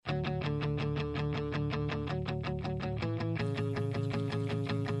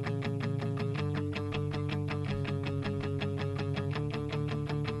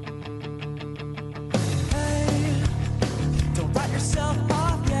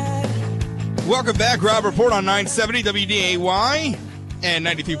Welcome back. Rob Report on 970 WDAY and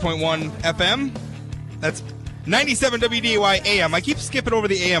 93.1 FM. That's 97 WDAY AM. I keep skipping over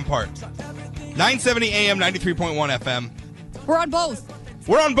the AM part. 970 AM, 93.1 FM. We're on both.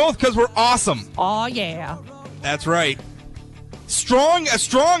 We're on both because we're awesome. Oh, yeah. That's right. Strong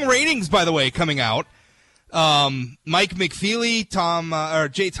ratings, by the way, coming out. Mike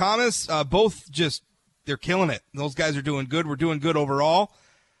McFeely, Jay Thomas, both just, they're killing it. Those guys are doing good. We're doing good overall.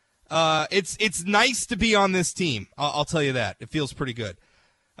 It's nice to be on this team. I'll tell you that. It feels pretty good.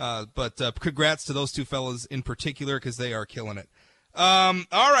 But congrats to those two fellas in particular because they are killing it. All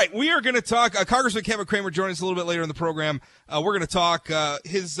right, we are going to talk. Congressman Kevin Cramer joining us a little bit later in the program. We're going to talk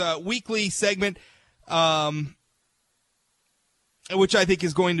his weekly segment, which I think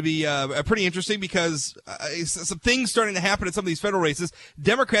is going to be pretty interesting because some things starting to happen in some of these federal races.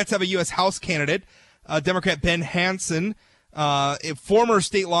 Democrats have a U.S. House candidate, Democrat Ben Hansen. A former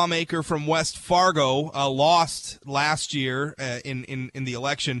state lawmaker from West Fargo, lost last year in the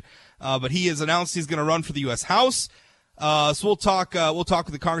election, but he has announced he's going to run for the U.S. House. So we'll talk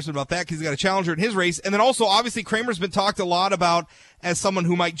with the congressman about that because he's got a challenger in his race. And then also, obviously, Cramer's been talked a lot about as someone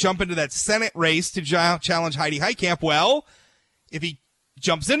who might jump into that Senate race to challenge Heidi Heitkamp. Well, if he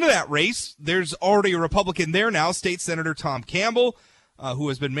jumps into that race, there's already a Republican there now, State Senator Tom Campbell, who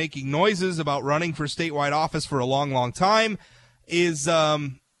has been making noises about running for statewide office for a long, long time, is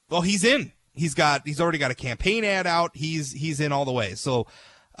he's in. He's already got a campaign ad out. He's in all the way. So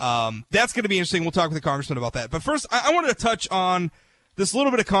that's going to be interesting. We'll talk with the congressman about that. But first, I wanted to touch on this little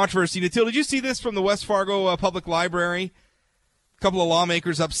bit of controversy. Natil, did you see this from the West Fargo Public Library? A couple of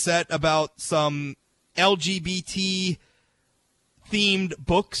lawmakers upset about some LGBT themed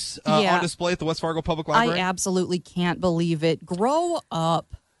books on display at the West Fargo Public Library. I absolutely can't believe it. Grow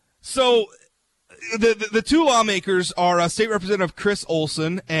up. So the two lawmakers are State Representative Chris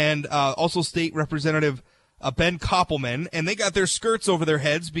Olson and also State Representative Ben Koppelman, and they got their skirts over their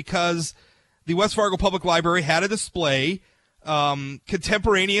heads because the West Fargo Public Library had a display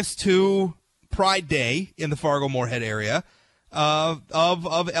contemporaneous to Pride Day in the Fargo-Moorhead area of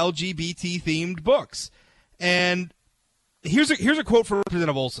LGBT themed books. And Here's a quote from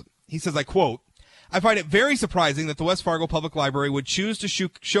Representative Olson. He says, I quote, "I find it very surprising that the West Fargo Public Library would choose to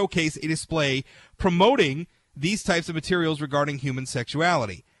showcase a display promoting these types of materials regarding human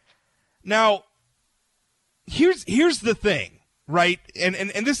sexuality." Now, here's the thing, right? And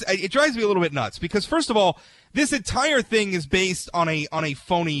this, it drives me a little bit nuts because, first of all, this entire thing is based on a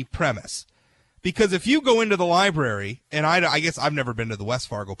phony premise. Because if you go into the library, and I guess I've never been to the West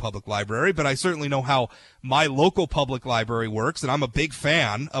Fargo Public Library, but I certainly know how my local public library works, and I'm a big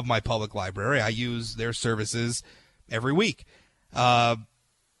fan of my public library. I use their services every week.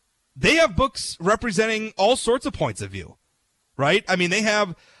 They have books representing all sorts of points of view, right? I mean, they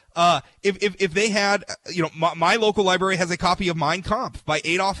have, if they had, my local library has a copy of Mein Kampf by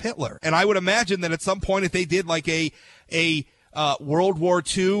Adolf Hitler, and I would imagine that at some point if they did like a World War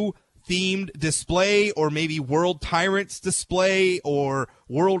II themed display or maybe World Tyrants display or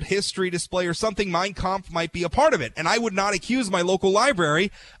World History display or something, Mein Kampf might be a part of it. And I would not accuse my local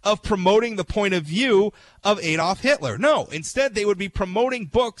library of promoting the point of view of Adolf Hitler. No, instead they would be promoting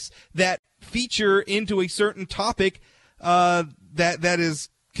books that feature into a certain topic that is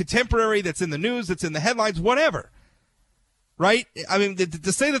contemporary, that's in the news, that's in the headlines, whatever. Right? I mean,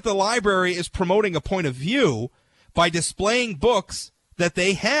 to say that the library is promoting a point of view by displaying books that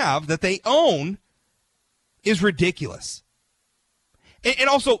they have, that they own, is ridiculous. And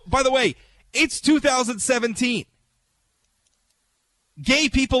also, by the way, it's 2017. Gay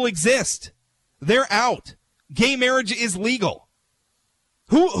people exist. They're out. Gay marriage is legal.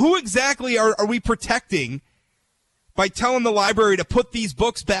 Who exactly are we protecting by telling the library to put these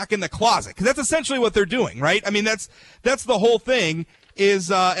books back in the closet? Because that's essentially what they're doing, right? I mean, that's the whole thing is,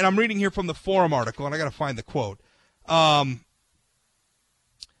 and I'm reading here from the Forum article, and I got to find the quote.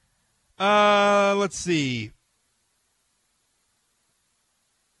 Let's see.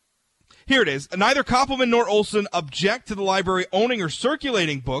 Here it is. Neither Koppelman nor Olson object to the library owning or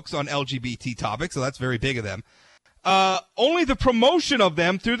circulating books on LGBT topics, so that's very big of them. Only the promotion of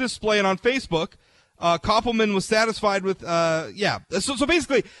them through display and on Facebook. Koppelman was satisfied with, So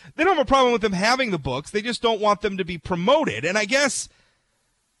basically, they don't have a problem with them having the books. They just don't want them to be promoted. And I guess,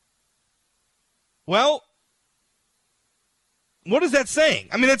 well, what is that saying?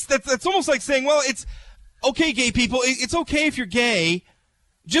 I mean, that's almost like saying, well, it's okay, gay people. It's okay if you're gay,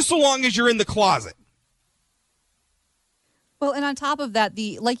 just so long as you're in the closet. Well, and on top of that,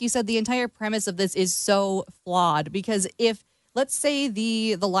 like you said, the entire premise of this is so flawed because if, let's say,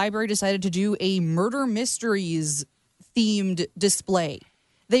 the library decided to do a murder mysteries themed display,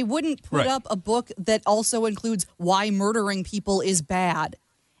 They wouldn't put Right. up a book that also includes why murdering people is bad.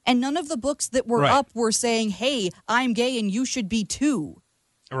 And none of the books that were Right. up were saying, hey, I'm gay and you should be too.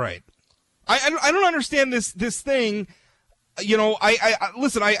 Right. I don't understand this thing. You know,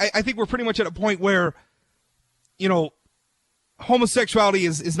 listen, I think we're pretty much at a point where, you know, homosexuality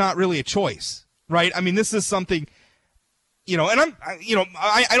is not really a choice, right? I mean, this is something, you know, and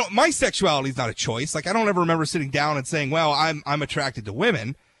I don't, my sexuality is not a choice. Like, I don't ever remember sitting down and saying, well, I'm attracted to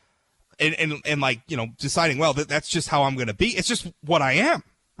women and like, you know, deciding, well, that's just how I'm going to be. It's just what I am,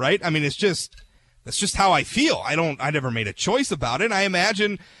 right? I mean, that's just how I feel. I never made a choice about it. I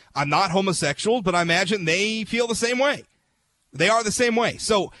imagine I'm not homosexual, but I imagine they feel the same way. They are the same way.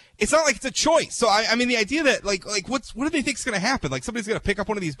 So it's not like it's a choice. So I mean, the idea that like what do they think is going to happen? Like somebody's going to pick up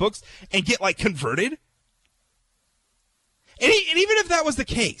one of these books and get like converted? And even if that was the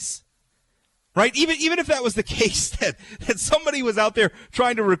case, right? Even if that was the case that somebody was out there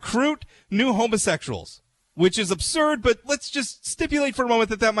trying to recruit new homosexuals, which is absurd, but let's just stipulate for a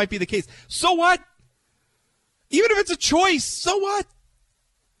moment that might be the case. So what? Even if it's a choice, so what?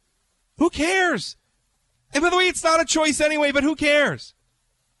 Who cares? And by the way, it's not a choice anyway, but who cares?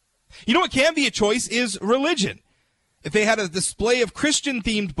 You know what can be a choice is religion. If they had a display of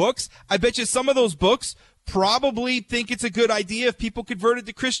Christian-themed books, I bet you some of those books probably think it's a good idea if people converted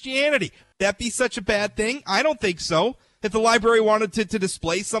to Christianity. That be such a bad thing? I don't think so. If the library wanted to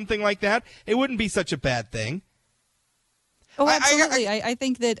display something like that, it wouldn't be such a bad thing. Oh, absolutely. I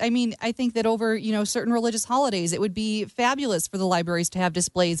think that over, you know, certain religious holidays, it would be fabulous for the libraries to have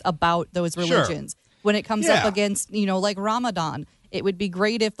displays about those religions. Sure. When it comes up against, you know, like Ramadan, it would be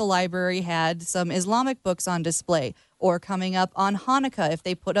great if the library had some Islamic books on display, or coming up on Hanukkah if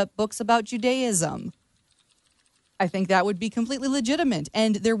they put up books about Judaism. I think that would be completely legitimate,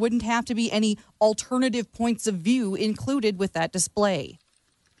 and there wouldn't have to be any alternative points of view included with that display.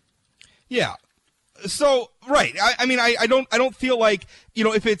 Yeah. So, right. I mean, I don't feel like, you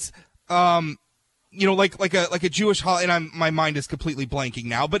know, if it's, you know, like a Jewish holiday, and my mind is completely blanking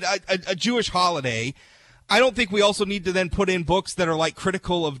now, but a Jewish holiday, I don't think we also need to then put in books that are like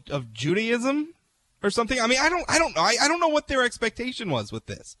critical of Judaism or something. I mean, I don't know. I don't know what their expectation was with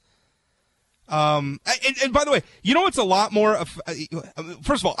this. And by the way, you know, it's a lot more of,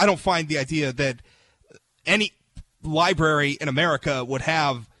 first of all, I don't find the idea that any library in America would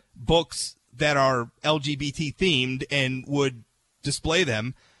have books that are LGBT themed and would display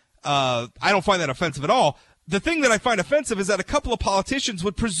them. I don't find that offensive at all. The thing that I find offensive is that a couple of politicians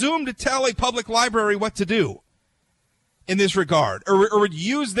would presume to tell a public library what to do in this regard, or would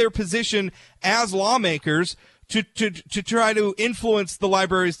use their position as lawmakers to try to influence the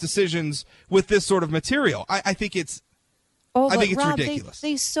library's decisions with this sort of material. I think it's Rob, ridiculous.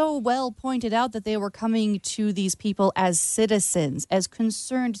 They so well pointed out that they were coming to these people as citizens, as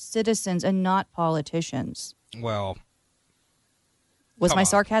concerned citizens, and not politicians. Well, was my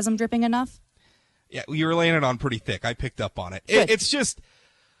sarcasm dripping enough? Yeah, you were laying it on pretty thick. I picked up on it. It's just,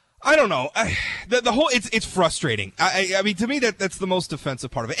 I don't know. The whole, it's frustrating. I mean, to me, that's the most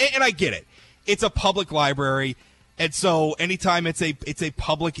offensive part of it. And I get it. It's a public library. And so anytime it's a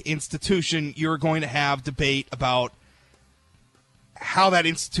public institution, you're going to have debate about how that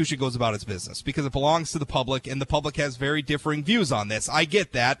institution goes about its business, because it belongs to the public, and the public has very differing views on this. I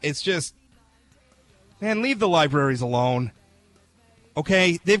get that. It's just, man, leave the libraries alone.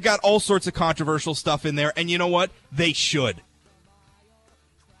 Okay? They've got all sorts of controversial stuff in there, and you know what? They should.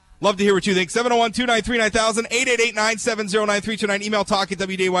 Love to hear what you think. 701-293-9000, 888-970-9329, email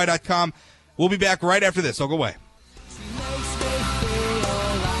talk@wday.com. We'll be back right after this. Don't go away.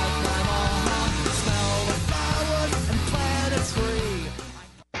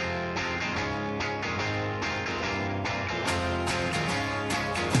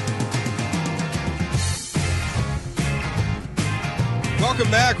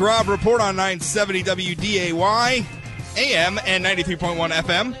 Welcome back. Rob Report on 970 WDAY, AM and 93.1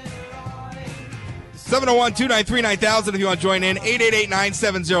 FM. 701-293-9000 if you want to join in.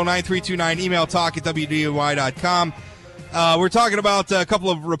 888-970-9329. Email talk@wday.com. We're talking about a couple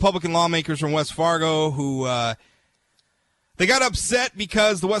of Republican lawmakers from West Fargo who they got upset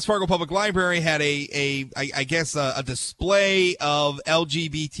because the West Fargo Public Library had I guess a display of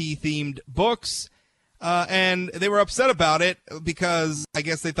LGBT-themed books. And they were upset about it because I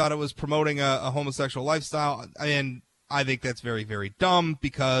guess they thought it was promoting a homosexual lifestyle. And I think that's very, very dumb,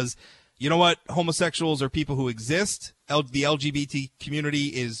 because you know what? Homosexuals are people who exist. The LGBT community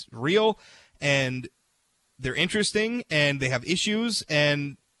is real, and they're interesting, and they have issues,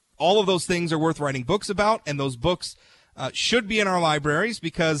 and all of those things are worth writing books about. And those books should be in our libraries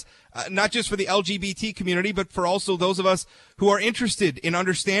because not just for the LGBT community, but for also those of us who are interested in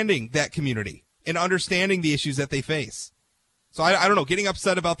understanding that community and understanding the issues that they face. So I don't know, getting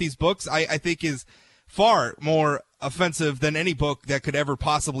upset about these books, I think is far more offensive than any book that could ever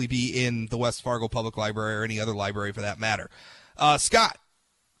possibly be in the West Fargo Public Library or any other library for that matter. Scott,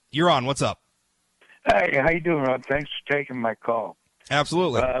 you're on. What's up? Hey, how you doing, Rob? Thanks for taking my call.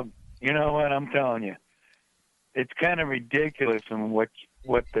 Absolutely. You know what I'm telling you? It's kind of ridiculous in what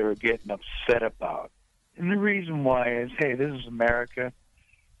they're getting upset about. And the reason why is, hey, this is America,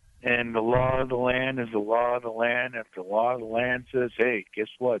 and the law of the land is the law of the land. If the law of the land says, hey, guess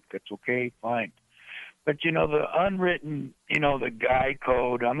what? That's okay, fine. But, the unwritten, the guy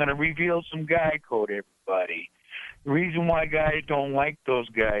code, I'm going to reveal some guy code, everybody. The reason why guys don't like those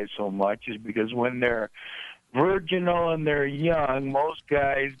guys so much is because when they're virginal and they're young, most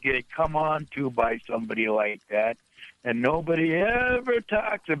guys get come on to by somebody like that, and nobody ever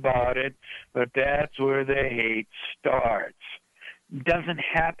talks about it, but that's where the hate starts. It doesn't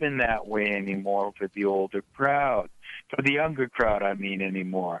happen that way anymore for the older crowd, for the younger crowd,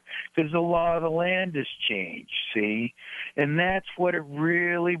 anymore, because the law of the land has changed, see? And that's what it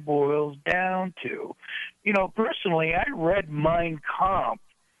really boils down to. Personally, I read Mein Kampf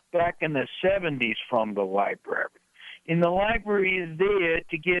back in the 70s from the library. And the library is there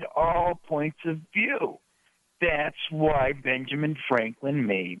to get all points of view. That's why Benjamin Franklin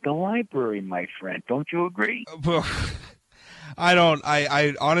made the library, my friend. Don't you agree?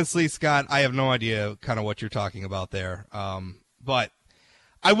 I honestly, Scott, I have no idea kind of what you're talking about there. But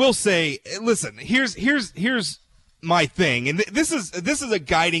I will say, listen, here's my thing. And this is a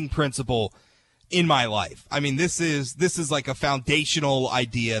guiding principle in my life. This is like a foundational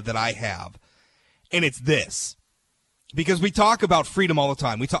idea that I have. And it's this. Because we talk about freedom all the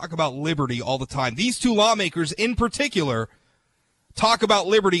time. We talk about liberty all the time. These two lawmakers in particular talk about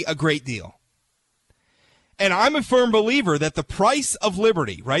liberty a great deal. And I'm a firm believer that the price of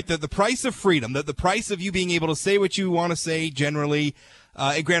liberty, right, that the price of freedom, that the price of you being able to say what you want to say generally,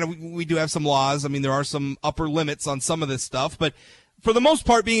 and granted, we do have some laws. There are some upper limits on some of this stuff. But for the most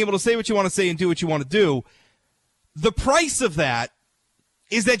part, being able to say what you want to say and do what you want to do, the price of that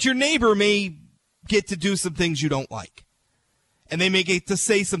is that your neighbor may get to do some things you don't like. And they may get to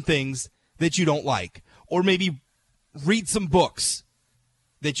say some things that you don't like. Or maybe read some books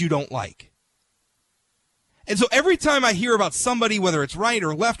that you don't like. And so every time I hear about somebody, whether it's right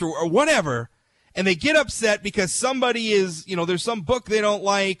or left or whatever, and they get upset because somebody is, there's some book they don't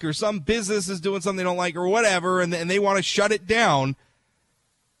like or some business is doing something they don't like or whatever, and they want to shut it down,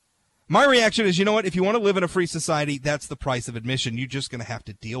 my reaction is, you know what? If you want to live in a free society, that's the price of admission. You're just going to have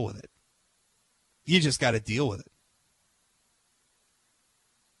to deal with it. You just got to deal with it.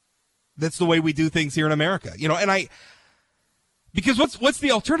 That's the way we do things here in America. Because what's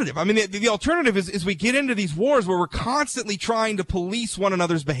the alternative? The alternative is we get into these wars where we're constantly trying to police one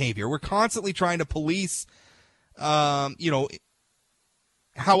another's behavior. We're constantly trying to police, how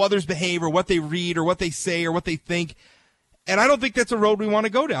others behave or what they read or what they say or what they think. And I don't think that's a road we want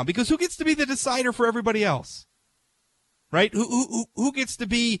to go down, because who gets to be the decider for everybody else? Right? Who gets to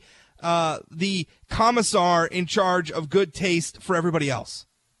be the commissar in charge of good taste for everybody else?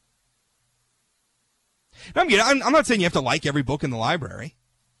 Now, I'm not saying you have to like every book in the library.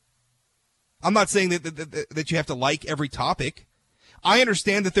 I'm not saying that you have to like every topic. I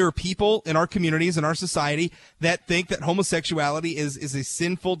understand that there are people in our communities, in our society, that think that homosexuality is a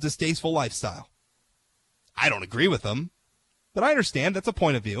sinful, distasteful lifestyle. I don't agree with them, but I understand that's a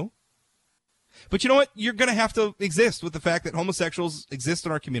point of view. But you know what? You're going to have to exist with the fact that homosexuals exist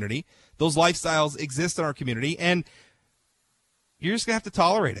in our community. Those lifestyles exist in our community, and you're just going to have to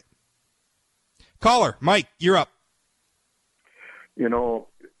tolerate it. Caller, Mike, you're up.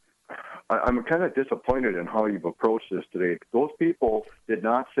 I'm kind of disappointed in how you've approached this today. Those people did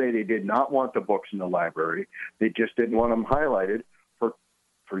not say they did not want the books in the library. They just didn't want them highlighted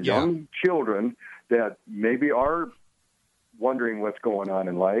for young children that maybe are wondering what's going on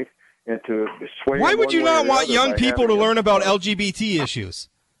in life. And to sway. Why would you not want young people to learn about LGBT issues?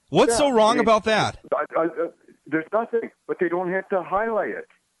 What's so wrong about that? There's nothing, but they don't have to highlight it.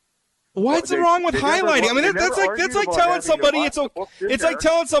 What's wrong with highlighting? That's like telling somebody it's like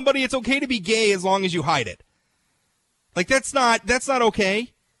telling somebody it's okay to be gay as long as you hide it. Like that's not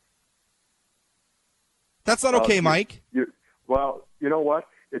okay. That's not okay, Mike. Well, you know what?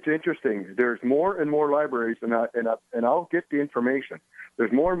 It's interesting. There's more and more libraries, and I'll get the information.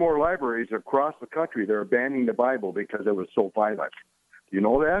 There's more and more libraries across the country that are banning the Bible because it was so violent. Do you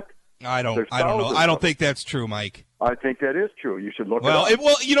know that? I don't know. I don't think that's true, Mike. I think that is true. You should look well, it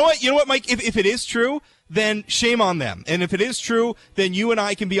up. You know what, Mike? If it is true, then shame on them. And if it is true, then you and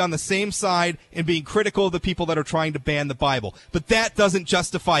I can be on the same side in being critical of the people that are trying to ban the Bible. But that doesn't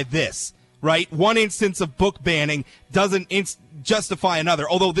justify this, right? One instance of book banning doesn't justify another.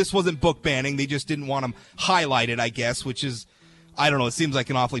 Although this wasn't book banning, they just didn't want them highlighted, I guess, which is, I don't know, it seems like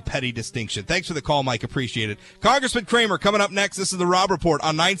an awfully petty distinction. Thanks for the call, Mike. Appreciate it. Congressman Cramer coming up next. This is the Rob Report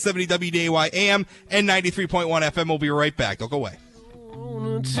on 970 WDAY AM and 93.1 FM. We'll be right back. Don't go away.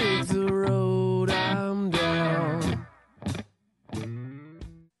 Take the road I'm down.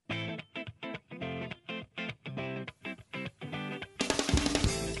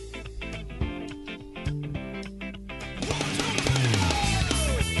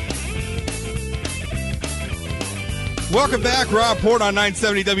 Welcome back. Rob Port on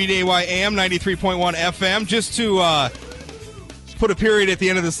 970 WDAY AM, 93.1 FM. Just to put a period at the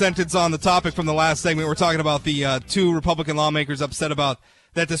end of the sentence on the topic from the last segment, we're talking about the two Republican lawmakers upset about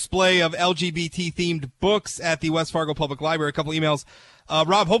that display of LGBT-themed books at the West Fargo Public Library. A couple emails.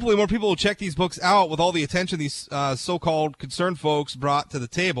 Rob, hopefully more people will check these books out with all the attention these so-called concerned folks brought to the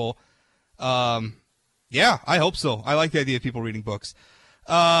table. Yeah, I hope so. I like the idea of people reading books.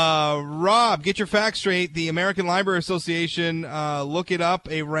 Rob, get your facts straight. The American Library Association, look it up,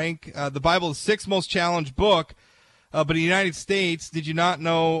 the Bible is the 6th most challenged book, but in the United States, did you not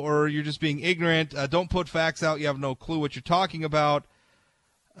know, or you're just being ignorant? Don't put facts out. You have no clue what you're talking about.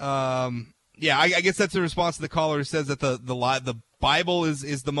 Yeah, I guess that's the response to the caller who says that the Bible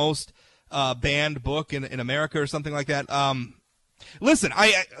is the most banned book in America or something like that. Listen,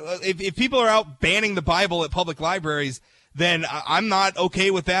 if people are out banning the Bible at public libraries, then I'm not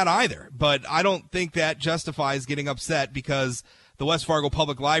okay with that either. But I don't think that justifies getting upset because the West Fargo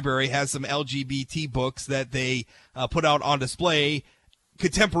Public Library has some LGBT books that they put out on display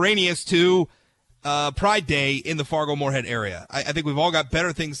contemporaneous to Pride Day in the Fargo-Moorhead area. I think we've all got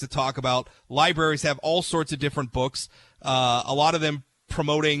better things to talk about. Libraries have all sorts of different books, a lot of them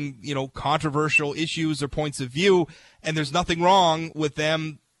promoting, controversial issues or points of view, and there's nothing wrong with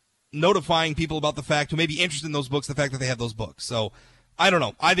them notifying people about the fact who may be interested in those books, the fact that they have those books. So I don't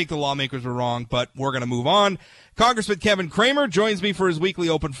know. I think the lawmakers were wrong, but we're going to move on. Congressman Kevin Cramer joins me for his weekly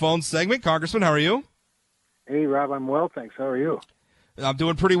open phone segment. Congressman, how are you? Hey, Rob, I'm well, thanks. How are you? I'm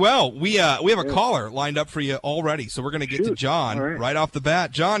doing pretty well. We have a caller lined up for you already, so we're going to get to John right off the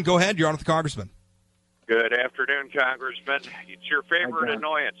bat. John, go ahead. You're on with the Congressman. Good afternoon, Congressman. It's your favorite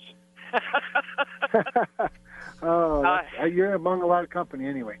annoyance. You're among a lot of company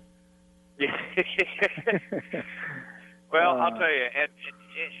anyway. Well, I'll tell you,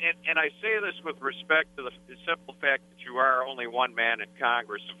 and I say this with respect to the simple fact that you are only one man in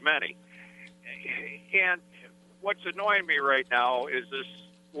Congress of many. And what's annoying me right now is this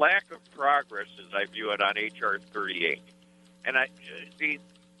lack of progress, as I view it, on H.R. 38. And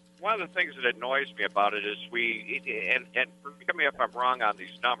one of the things that annoys me about it is and forgive me if I'm wrong on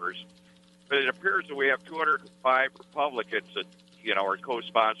these numbers, but it appears that we have 205 Republicans that are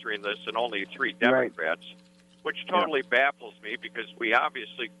co-sponsoring this and only 3 Democrats, which totally baffles me because we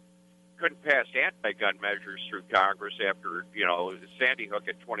obviously couldn't pass anti-gun measures through Congress after, Sandy Hook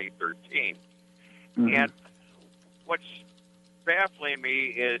in 2013. Mm-hmm. And what's baffling me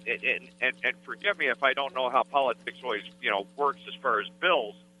is, and forgive me if I don't know how politics always, works as far as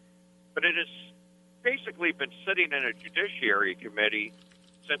bills, but it has basically been sitting in a judiciary committee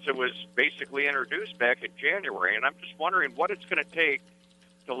since it was basically introduced back in January. And I'm just wondering what it's going to take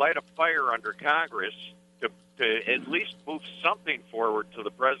to light a fire under Congress to at least move something forward to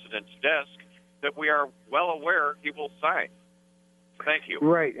the president's desk that we are well aware he will sign. Thank you.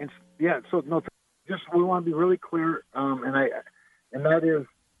 Right. And we want to be really clear. And that is,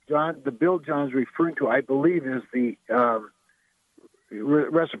 John, the bill John's referring to, I believe, is the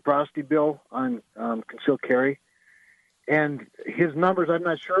reciprocity bill on concealed carry. And his numbers, I'm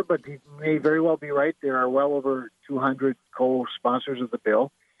not sure, but he may very well be right. There are well over 200 co-sponsors of the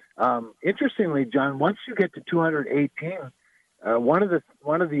bill. Interestingly, John, once you get to 218, one of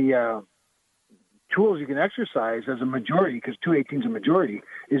the tools you can exercise as a majority, because 218 is a majority,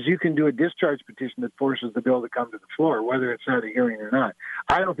 is you can do a discharge petition that forces the bill to come to the floor, whether it's at a hearing or not.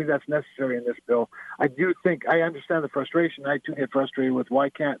 I don't think that's necessary in this bill. I understand the frustration. I too get frustrated with why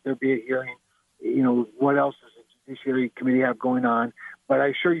can't there be a hearing? What else does the Judiciary Committee have going on? But I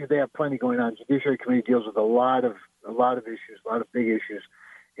assure you they have plenty going on. Judiciary Committee deals with a lot of issues, a lot of big issues.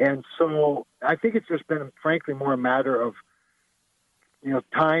 And so I think it's just been, frankly, more a matter of,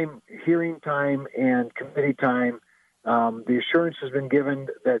 time, hearing time, and committee time. The assurance has been given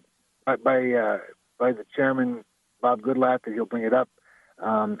that by the chairman, Bob Goodlatte, that he'll bring it up.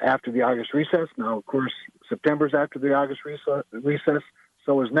 after the August recess. Now, of course, September's after the August recess,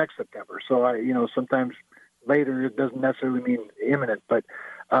 so is next September. So, sometimes later it doesn't necessarily mean imminent, but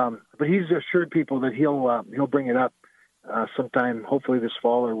he's assured people that he'll bring it up sometime, hopefully this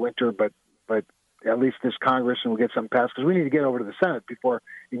fall or winter, but at least this Congress, and we'll get something passed, because we need to get over to the Senate before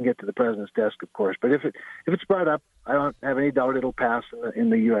you can get to the president's desk, of course. But if it's brought up, I don't have any doubt it'll pass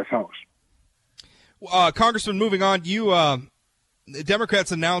in the U.S. House. Congressman, moving on, the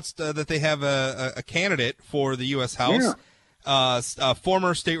Democrats announced that they have a candidate for the U.S. House. Yeah.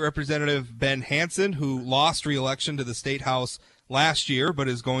 Former state representative Ben Hansen, who lost re-election to the state house last year, but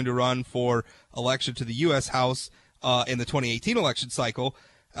is going to run for election to the U.S. House in the 2018 election cycle,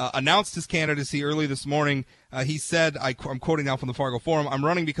 announced his candidacy early this morning. He said, I'm quoting now from the Fargo Forum, "I'm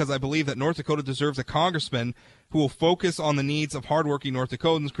running because I believe that North Dakota deserves a congressman who will focus on the needs of hardworking North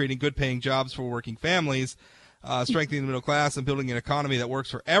Dakotans, creating good-paying jobs for working families, strengthening the middle class, and building an economy that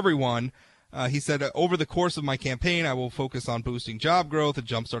works for everyone." He said, "Over the course of my campaign, I will focus on boosting job growth and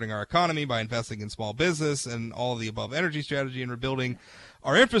jumpstarting our economy by investing in small business and all of the above energy strategy and rebuilding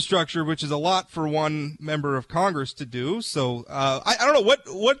our infrastructure," which is a lot for one member of Congress to do. So I don't know. What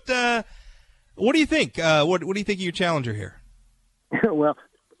do you think? What do you think of your challenger here? Well,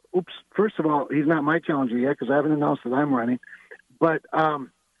 first of all, he's not my challenger yet because I haven't announced that I'm running. But a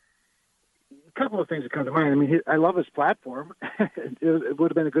couple of things that come to mind. I mean, I love his platform. It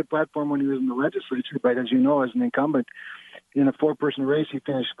would have been a good platform when he was in the legislature, but as you know, as an incumbent in a four-person race, he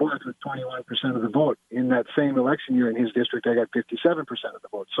finished fourth with 21% of the vote. In that same election year in his district, I got 57% of the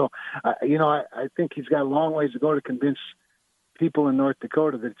vote. So, I think he's got a long ways to go to convince people in North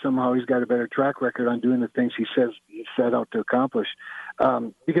Dakota that somehow he's got a better track record on doing the things he says he set out to accomplish.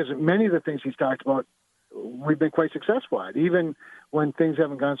 Because many of the things he's talked about, we've been quite successful at. Even when things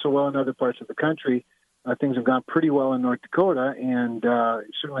haven't gone so well in other parts of the country, things have gone pretty well in North Dakota, and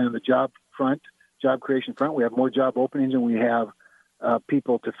certainly on the job creation front, we have more job openings than we have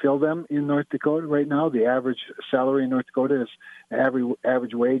people to fill them in North Dakota right now. The average salary in North Dakota is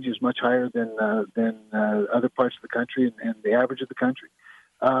average wage is much higher than other parts of the country and the average of the country.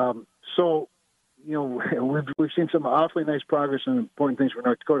 So, we've seen some awfully nice progress and important things for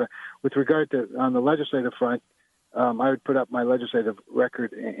North Dakota. With regard to on the legislative front, I would put up my legislative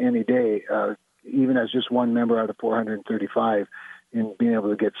record any day, even as just one member out of 435, in being able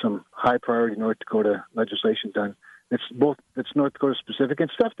to get some high priority North Dakota legislation done. It's North Dakota specific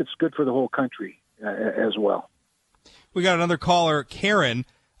and stuff that's good for the whole country as well. We got another caller, Karen.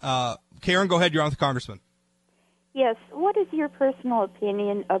 Karen, go ahead. You're on with the Congressman. Yes. What is your personal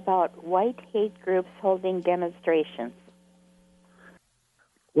opinion about white hate groups holding demonstrations?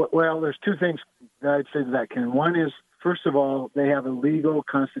 Well, there's two things that I'd say to that, Karen. One is, first of all, they have a legal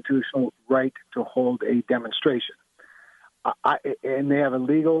constitutional right to hold a demonstration. And they have a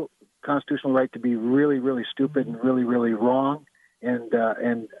legal constitutional right to be really, really stupid and really, really wrong and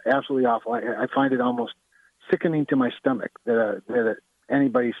absolutely awful. I find it almost sickening to my stomach that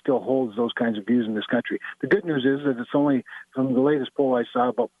anybody still holds those kinds of views in this country. The good news is that it's only, from the latest poll I saw,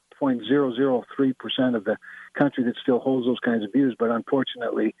 about 0.003% of the country that still holds those kinds of views, but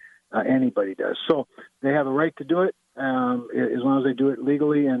unfortunately anybody does. So they have a right to do it as long as they do it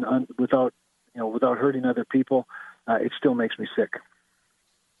legally and without hurting other people. It still makes me sick.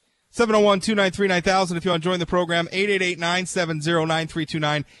 701-293-9000 if you want to join the program.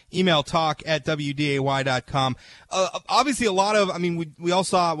 888-970-9329. Email talk@wday.com. Obviously, we all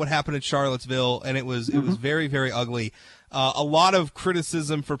saw what happened in Charlottesville, and it was very, very ugly. A lot of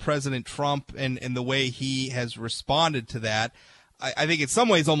criticism for President Trump and the way he has responded to that. I think in some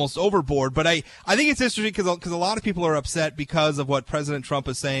ways almost overboard, but I think it's interesting because a lot of people are upset because of what President Trump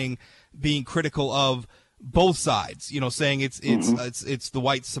is saying, being critical of both sides, saying it's the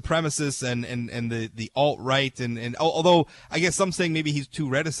white supremacists and the alt-right and although I guess some saying maybe he's too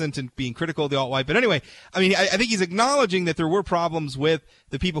reticent in being critical of the alt-right. But anyway, I think he's acknowledging that there were problems with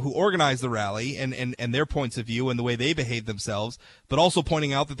the people who organized the rally and their points of view and the way they behaved themselves, but also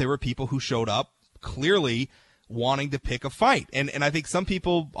pointing out that there were people who showed up clearly wanting to pick a fight. And I think some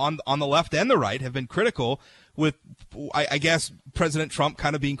people on the left and the right have been critical with, I guess, President Trump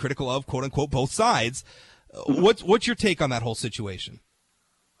kind of being critical of, quote unquote, both sides. What's your take on that whole situation?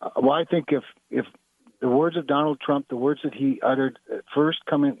 Well, I think if the words of Donald Trump, the words that he uttered first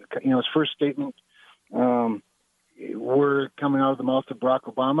his first statement were coming out of the mouth of Barack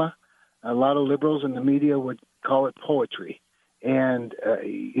Obama, a lot of liberals in the media would call it poetry. And,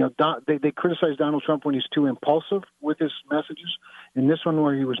 they criticized Donald Trump when he's too impulsive with his messages. In this one,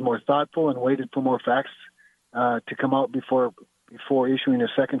 where he was more thoughtful and waited for more facts to come out before issuing a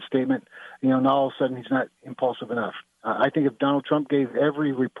second statement, now all of a sudden he's not impulsive enough. I think if Donald Trump gave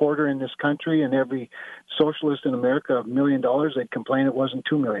every reporter in this country and every socialist in America $1 million, they'd complain it wasn't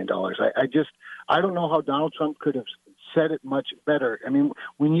 $2 million. I don't know how Donald Trump could have said it much better. I mean,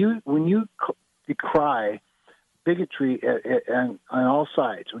 when you decry bigotry on all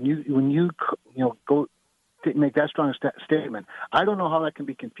sides, when you go to make that strong statement, I don't know how that can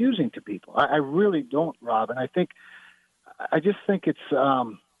be confusing to people. I really don't, Rob. And I just think it's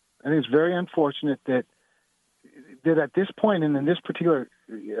very unfortunate that at this point and in this particular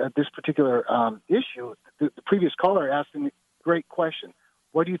issue, the previous caller asked a great question.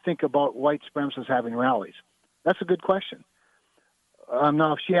 What do you think about white supremacists having rallies? That's a good question.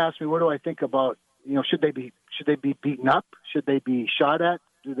 Now, if she asked me, what do I think about, should they be beaten up? Should they be shot at?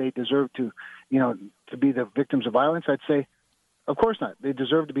 Do they deserve to be the victims of violence? I'd say, of course not. They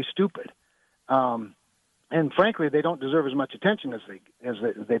deserve to be stupid. And frankly, they don't deserve as much attention as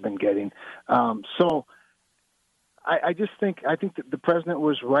they've been getting. So I think that the president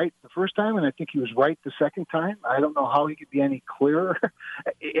was right the first time, and I think he was right the second time. I don't know how he could be any clearer.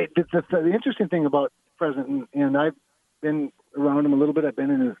 The interesting thing about the president, and I've been around him a little bit. I've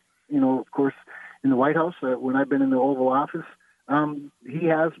been in of course, in the White House when I've been in the Oval Office. He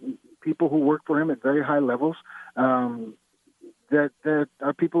has people who work for him at very high levels that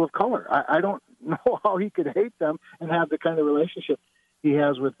are people of color. I don't know how he could hate them and have the kind of relationship he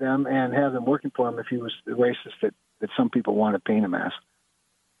has with them and have them working for him if he was the racist that some people want to paint him as.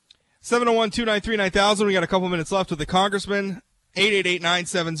 701-293-9000. We got a couple minutes left with the Congressman.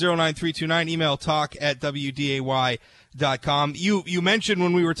 888-970-9329. Email talk@wday.com. You mentioned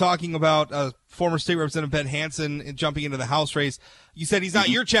when we were talking about former State Representative Ben Hansen jumping into the House race, you said he's not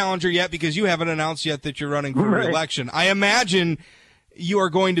your challenger yet because you haven't announced yet that you're running for re-election. I imagine you are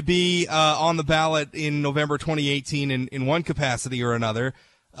going to be on the ballot in November 2018 in one capacity or another.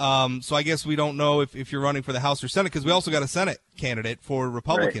 So I guess we don't know if you're running for the House or Senate, because we also got a Senate candidate for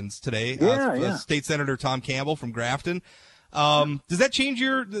Republicans today, State Senator Tom Campbell from Grafton. Does that change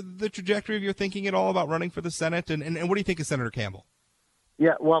the trajectory of your thinking at all about running for the Senate? And what do you think of Senator Campbell?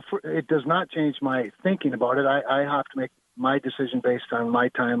 Yeah, well, it does not change my thinking about it. I have to make my decision based on my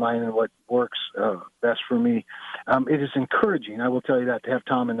timeline and what works best for me. It is encouraging, I will tell you that, to have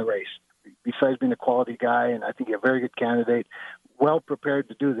Tom in the race. Besides being a quality guy, and I think he's a very good candidate, well prepared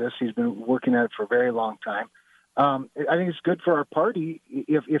to do this. He's been working at it for a very long time. I think it's good for our party.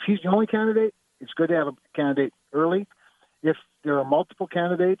 If he's the only candidate, it's good to have a candidate early. If there are multiple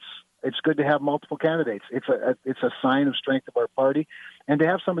candidates, it's good to have multiple candidates. It's a sign of strength of our party, and to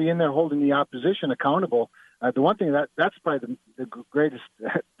have somebody in there holding the opposition accountable. The one thing that's probably the greatest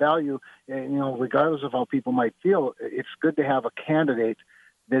value. Regardless of how people might feel, it's good to have a candidate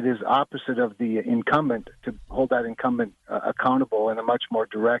that is opposite of the incumbent to hold that incumbent accountable in a much more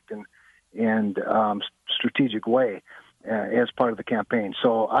direct and strategic way as part of the campaign.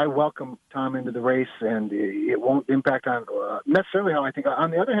 So I welcome Tom into the race, and it won't impact on necessarily how I think. On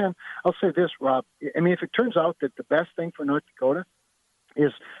the other hand, I'll say this, Rob. I mean, if it turns out that the best thing for North Dakota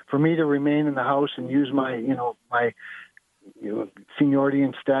is for me to remain in the House and use my seniority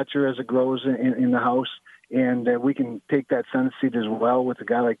and stature as it grows in the House, and we can take that Senate seat as well with a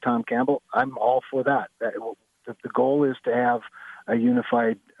guy like Tom Campbell, I'm all for that. The goal is to have a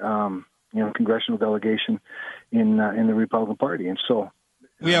unified congressional delegation in the Republican Party, and so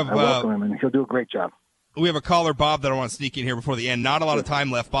I welcome him, and he'll do a great job. We have a caller, Bob, that I want to sneak in here before the end. Not a lot of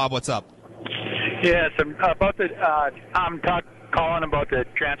time left. Bob, what's up? Yes, I'm calling about the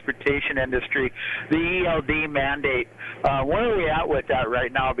transportation industry, the ELD mandate. Where are we at with that right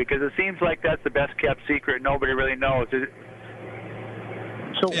now? Because it seems like that's the best kept secret. Nobody really knows.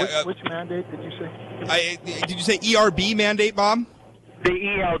 So which mandate did you say? Did you say ERB mandate, Bob?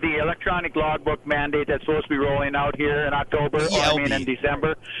 The ELD, electronic logbook mandate, that's supposed to be rolling out here in October, in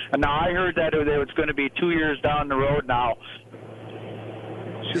December. And now I heard that it was going to be 2 years down the road now.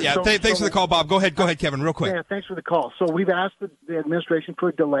 Yeah, thanks for the call, Bob. Go ahead, Kevin, real quick. Yeah, thanks for the call. So we've asked the administration for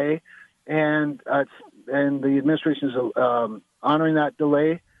a delay, and the administration is honoring that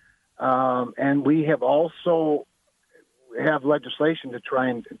delay. And we have also have legislation to try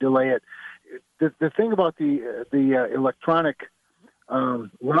and delay it. The thing about the electronic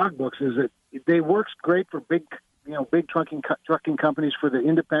logbooks is that they works great for big trucking companies. For the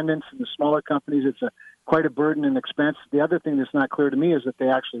independents and the smaller companies, it's quite a burden and expense. The other thing that's not clear to me is that they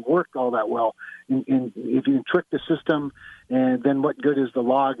actually work all that well. If you can trick the system, and then what good is the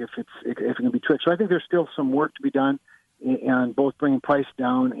log if it can be tricked? So I think there's still some work to be done on both bringing price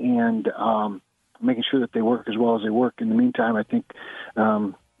down and making sure that they work as well as they work. In the meantime, I think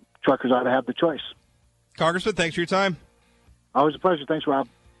truckers ought to have the choice. Congressman, thanks for your time. Always a pleasure. Thanks, Rob.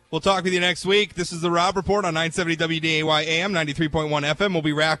 We'll talk with you next week. This is the Rob Report on 970 WDAY AM, 93.1 FM. We'll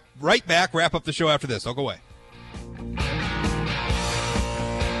be right back, wrap up the show after this. Don't go away.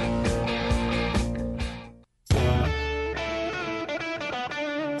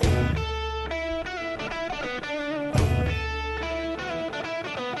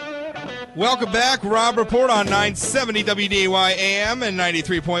 Welcome back. Rob Report on 970 WDAY AM and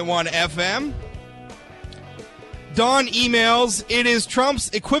 93.1 FM. Dawn emails, it is Trump's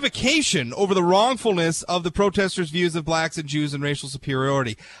equivocation over the wrongfulness of the protesters' views of blacks and Jews and racial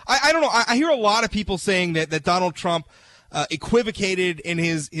superiority. I don't know. I hear a lot of people saying that Donald Trump equivocated in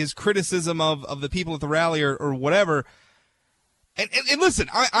his criticism of the people at the rally or whatever. And listen,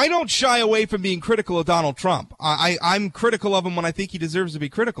 I don't shy away from being critical of Donald Trump. I'm critical of him when I think he deserves to be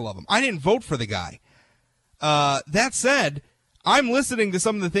critical of him. I didn't vote for the guy. That said, I'm listening to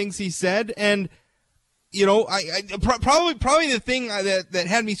some of the things he said, and you know, probably the thing that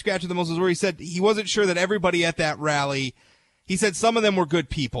had me scratching the most was where he said he wasn't sure that everybody at that rally. He said some of them were good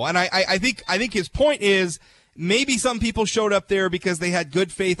people, and I think his point is maybe some people showed up there because they had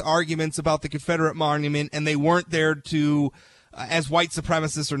good faith arguments about the Confederate monument, and they weren't there to as white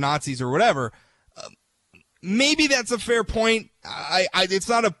supremacists or Nazis or whatever. Maybe that's a fair point. It's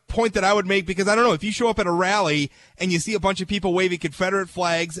not a point that I would make because I don't know, if you show up at a rally and you see a bunch of people waving Confederate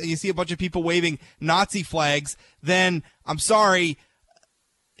flags and you see a bunch of people waving Nazi flags, then I'm sorry,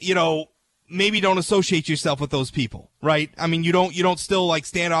 you know, maybe don't associate yourself with those people, right? I mean, you don't still like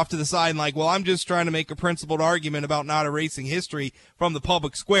stand off to the side and like, well, I'm just trying to make a principled argument about not erasing history from the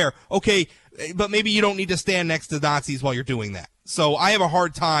public square. Okay, but maybe you don't need to stand next to Nazis while you're doing that. So I have a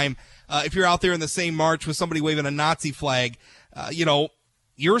hard time if you're out there in the same march with somebody waving a Nazi flag, you know,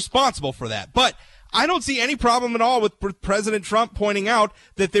 you're responsible for that. But I don't see any problem at all with President Trump pointing out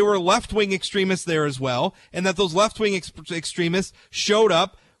that there were left-wing extremists there as well, and that those left-wing extremists showed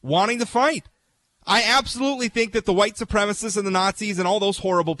up wanting to fight. I absolutely think that the white supremacists and the Nazis and all those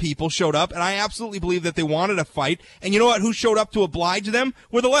horrible people showed up, and I absolutely believe that they wanted to fight. And you know what? Who showed up to oblige them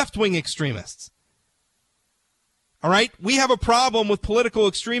were the left-wing extremists. All right? We have a problem with political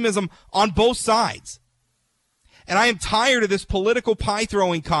extremism on both sides. And I am tired of this political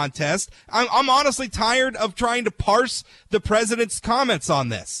pie-throwing contest. I'm honestly tired of trying to parse the president's comments on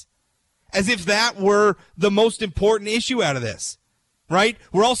this as if that were the most important issue out of this, right?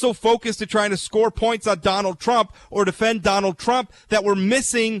 We're also focused to trying to score points on Donald Trump or defend Donald Trump that we're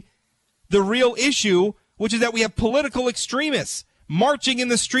missing the real issue, which is that we have political extremists marching in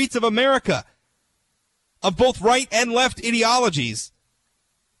the streets of America of both right and left ideologies,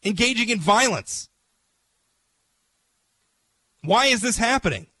 engaging in violence. Why is this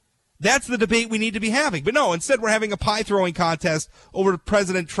happening? That's the debate we need to be having. But no, instead we're having a pie-throwing contest over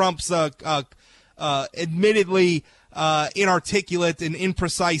President Trump's admittedly inarticulate and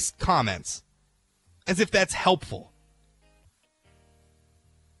imprecise comments, as if that's helpful.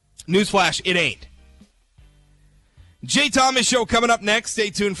 Newsflash, it ain't. Jay Thomas Show coming up next. Stay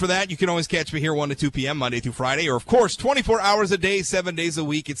tuned for that. You can always catch me here 1 to 2 p.m. Monday through Friday, or, of course, 24 hours a day, 7 days a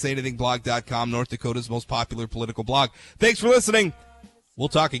week at SayAnythingBlog.com, North Dakota's most popular political blog. Thanks for listening. We'll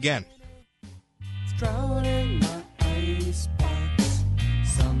talk again.